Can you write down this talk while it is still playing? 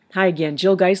Hi again,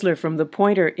 Jill Geisler from the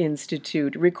Pointer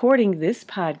Institute, recording this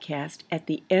podcast at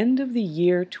the end of the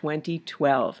year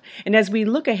 2012. And as we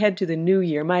look ahead to the new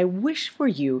year, my wish for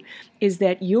you is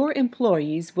that your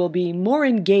employees will be more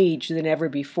engaged than ever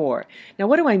before. Now,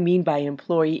 what do I mean by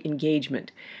employee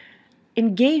engagement?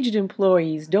 Engaged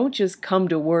employees don't just come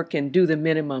to work and do the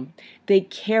minimum. They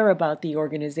care about the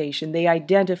organization. They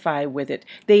identify with it.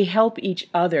 They help each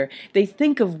other. They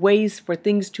think of ways for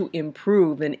things to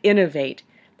improve and innovate.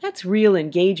 That's real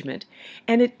engagement.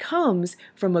 And it comes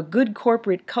from a good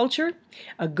corporate culture,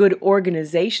 a good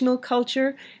organizational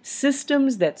culture,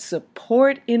 systems that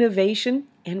support innovation,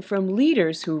 and from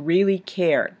leaders who really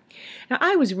care. Now,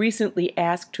 I was recently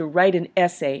asked to write an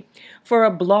essay for a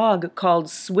blog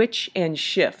called Switch and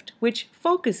Shift, which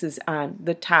focuses on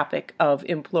the topic of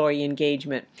employee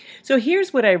engagement. So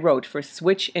here's what I wrote for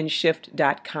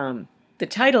switchandshift.com. The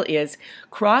title is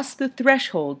Cross the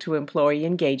Threshold to Employee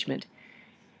Engagement.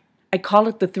 I call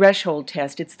it the threshold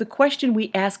test. It's the question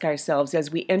we ask ourselves as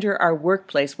we enter our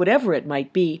workplace, whatever it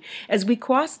might be. As we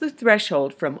cross the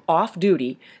threshold from off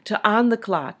duty to on the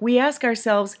clock, we ask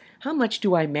ourselves, how much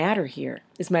do I matter here?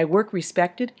 Is my work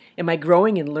respected? Am I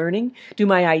growing and learning? Do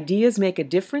my ideas make a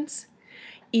difference?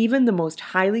 Even the most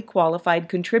highly qualified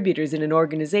contributors in an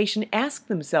organization ask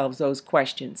themselves those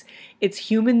questions. It's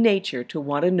human nature to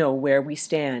want to know where we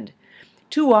stand.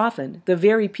 Too often, the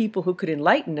very people who could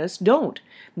enlighten us don't.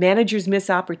 Managers miss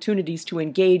opportunities to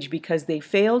engage because they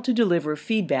fail to deliver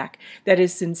feedback that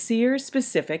is sincere,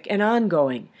 specific, and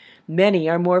ongoing. Many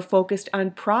are more focused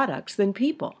on products than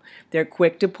people. They're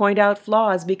quick to point out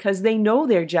flaws because they know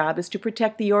their job is to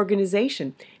protect the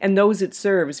organization and those it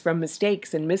serves from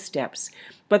mistakes and missteps.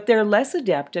 But they're less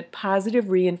adept at positive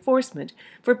reinforcement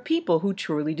for people who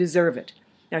truly deserve it.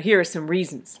 Now, here are some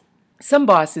reasons. Some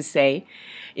bosses say,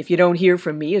 if you don't hear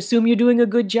from me, assume you're doing a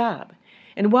good job.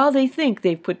 And while they think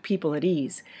they've put people at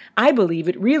ease, I believe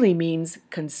it really means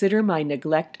consider my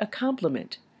neglect a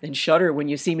compliment and shudder when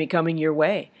you see me coming your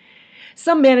way.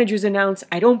 Some managers announce,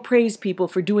 I don't praise people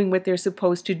for doing what they're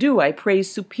supposed to do. I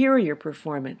praise superior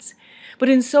performance. But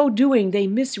in so doing, they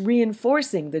miss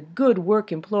reinforcing the good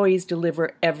work employees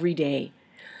deliver every day.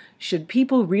 Should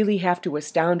people really have to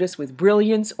astound us with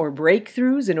brilliance or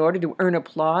breakthroughs in order to earn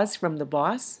applause from the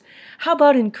boss? How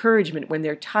about encouragement when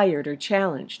they're tired or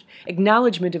challenged,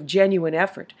 acknowledgement of genuine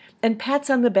effort, and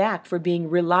pats on the back for being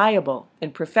reliable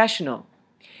and professional?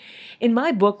 In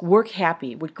my book, Work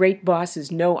Happy, What Great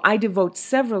Bosses Know, I devote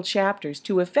several chapters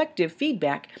to effective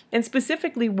feedback and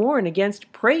specifically warn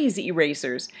against praise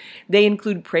erasers. They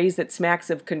include praise that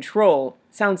smacks of control.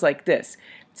 Sounds like this.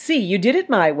 See, you did it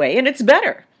my way, and it's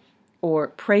better. Or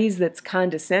praise that's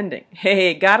condescending.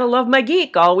 Hey, gotta love my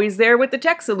geek, always there with the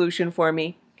tech solution for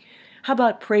me. How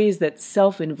about praise that's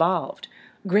self-involved?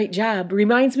 Great job,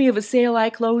 reminds me of a sale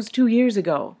I closed 2 years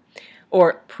ago.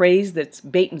 Or praise that's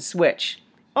bait and switch.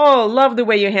 Oh, love the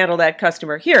way you handle that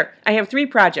customer. Here, I have 3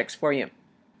 projects for you.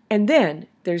 And then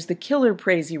there's the killer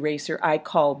praise eraser I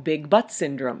call big butt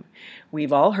syndrome.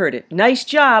 We've all heard it. Nice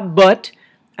job, but...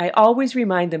 I always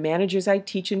remind the managers I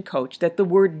teach and coach that the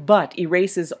word but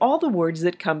erases all the words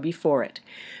that come before it.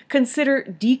 Consider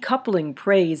decoupling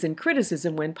praise and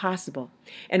criticism when possible.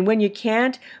 And when you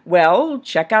can't, well,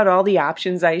 check out all the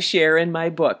options I share in my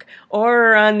book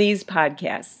or on these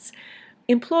podcasts.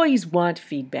 Employees want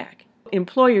feedback.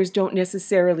 Employers don't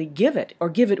necessarily give it or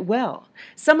give it well.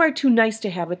 Some are too nice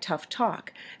to have a tough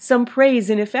talk. Some praise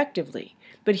ineffectively.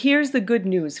 But here's the good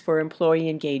news for employee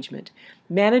engagement.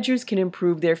 Managers can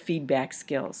improve their feedback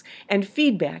skills, and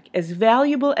feedback, as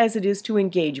valuable as it is to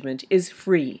engagement, is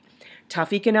free.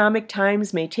 Tough economic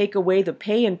times may take away the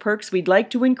pay and perks we'd like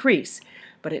to increase,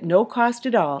 but at no cost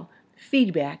at all,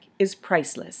 feedback is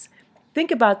priceless.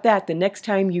 Think about that the next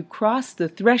time you cross the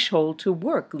threshold to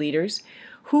work, leaders.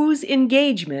 Whose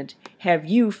engagement have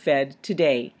you fed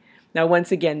today? Now,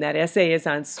 once again, that essay is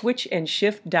on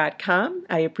switchandshift.com.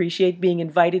 I appreciate being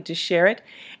invited to share it,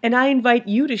 and I invite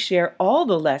you to share all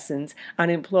the lessons on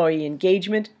employee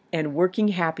engagement and working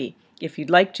happy, if you'd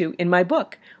like to, in my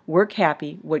book, Work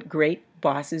Happy, What Great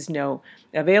Bosses Know.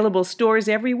 Available stores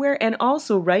everywhere and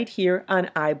also right here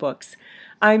on iBooks.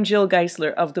 I'm Jill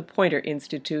Geisler of the Pointer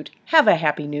Institute. Have a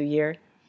happy new year.